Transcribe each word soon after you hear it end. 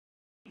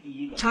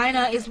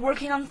China is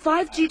working on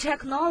 5G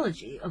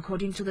technology,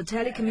 according to the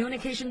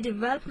Telecommunication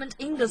Development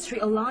Industry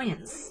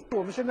Alliance.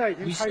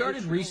 We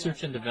started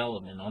research and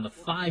development on the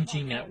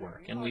 5G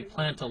network, and we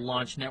plan to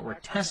launch network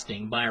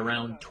testing by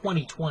around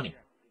 2020.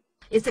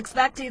 It's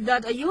expected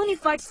that a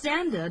unified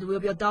standard will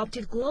be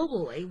adopted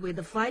globally with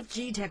the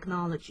 5G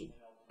technology.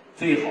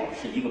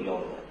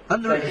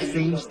 Under the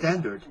same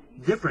standard,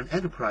 different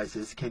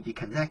enterprises can be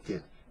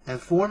connected and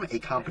form a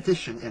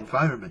competition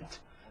environment.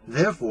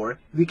 Therefore,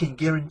 we can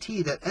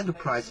guarantee that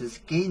enterprises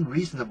gain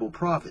reasonable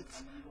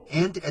profits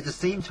and at the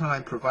same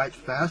time provide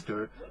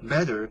faster,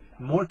 better,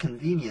 more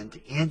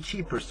convenient, and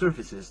cheaper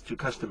services to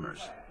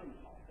customers.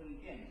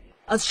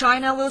 As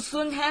China will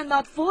soon hand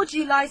out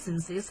 4G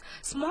licenses,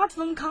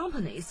 smartphone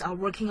companies are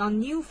working on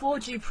new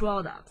 4G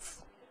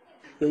products.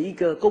 We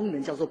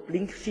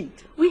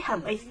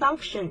have a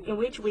function in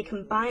which we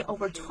combine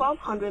over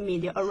 1,200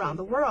 media around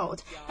the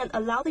world and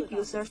allow the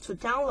users to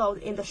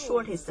download in the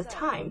shortest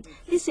time.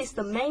 This is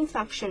the main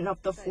function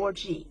of the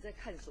 4G.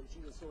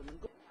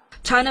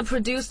 China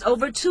produced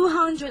over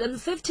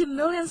 250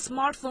 million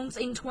smartphones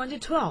in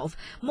 2012,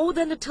 more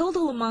than the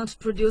total amount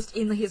produced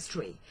in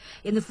history.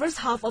 In the first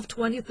half of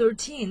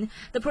 2013,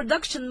 the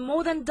production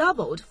more than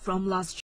doubled from last year.